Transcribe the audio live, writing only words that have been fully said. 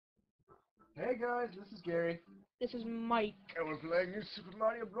Hey guys, this is Gary, This is Mike. and we're playing New Super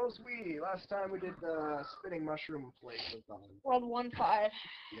Mario Bros. Wii. Last time we did the spinning mushroom plaything. World 1-5.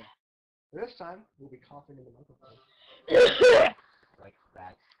 Yeah. This time we'll be coughing in the microphone like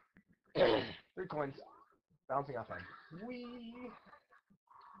that. 3 coins bouncing off him. Wee.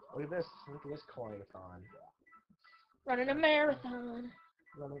 Look at this. Look at this coin-a-thon. Running a marathon.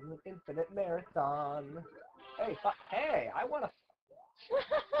 Running an infinite marathon. Hey, hey! I want to.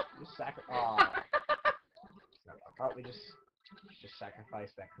 Just Oh, we just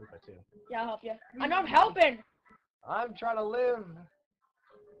sacrificed that Koopa too. Yeah, I'll help you. I'm not helping! I'm trying to live.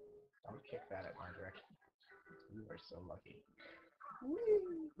 Don't kick that at my direction. You are so lucky.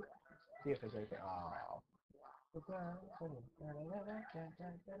 Whee! See if there's anything. Oh.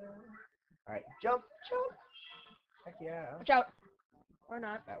 Alright, jump, jump. Heck yeah. Watch out. Or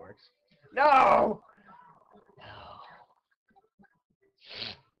not. That works. No! No.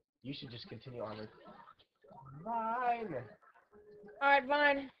 You should just continue onward. Vine! Alright,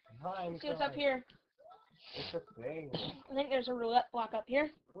 Vine. Vine. See what's up here. It's a thing. I think there's a roulette block up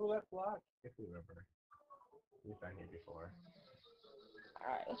here. Roulette block, if we remember. We've been here before.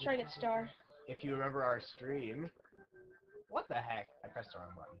 Alright, let's try to get Star. If you remember our stream. What the heck? I pressed the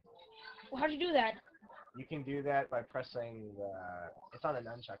wrong button. Well, how'd you do that? You can do that by pressing the... It's on a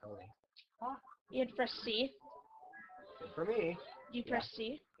nunchuck only. Huh? You had to press C. Good for me. You press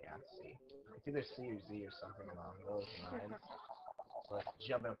C. Yeah, C. It's either C or Z or something along those lines. So let's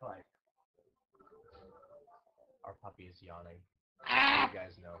jump in a pipe. Our puppy is yawning. Ah! You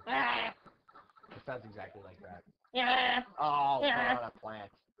guys know. Ah! It sounds exactly like that. Yeah. Oh, Yeah. put on a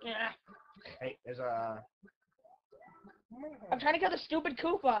plant. Yeah. Hey, there's a... I'm trying to kill the stupid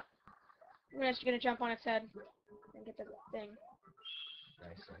Koopa. I'm just gonna jump on its head and get the thing.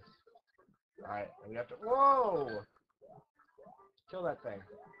 Nice, nice. Alright, and we have to... Whoa! Kill that thing.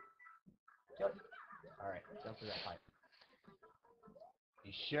 Kill it. Alright, jump through that pipe.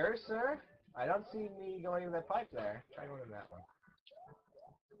 You sure, sir? I don't see me going in that pipe there. Try going in that one.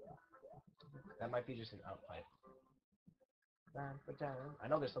 That might be just an out pipe. I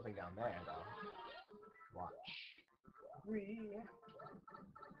know there's something down there, though. Watch.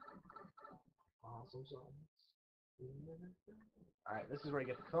 Awesome songs. Alright, this is where you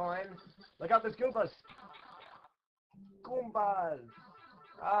get the coin. Look out, there's Goombas! Goombas!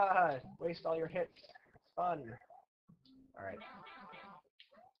 Ah, waste all your hits. It's fun. Alright.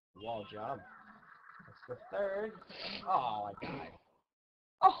 Wall jump. That's the third. Oh, I died.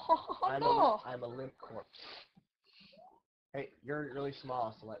 Oh no! I'm a limp corpse. Hey, you're really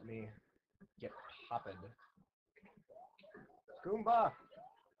small, so let me get poppin'. Goomba!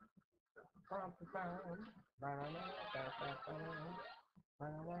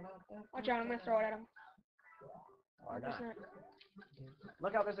 Watch out, I'm gonna throw it at him. Or not.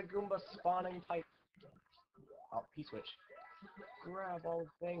 Look out, there's a Goomba spawning pipe. Oh, P-switch. Grab all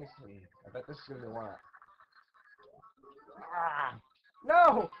the things. I bet this is gonna be one. Ah!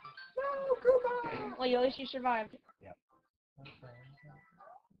 No! No, Goomba! Well, at least you survived. Yep.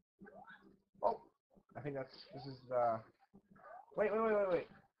 Oh! I think this is the... Wait.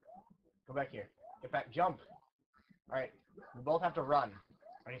 Go back here. Get back, jump! Alright, we both have to run.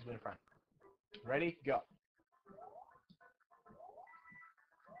 I need to be in front. Ready? Go.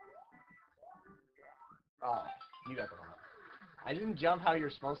 Oh, you got the one. I didn't jump how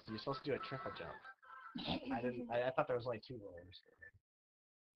you're supposed to. You're supposed to do a triple jump. I thought there was only 2 layers.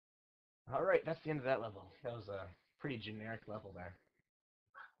 Alright, that's the end of that level. That was a pretty generic level there.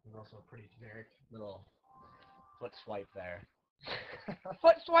 There's also a pretty generic little foot swipe there.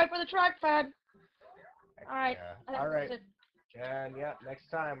 Foot swipe with a trackpad. Alright. Yeah. Alright. And yeah, next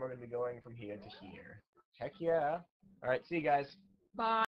time we're going to be going from here to here. Heck yeah. Alright, see you guys. Bye.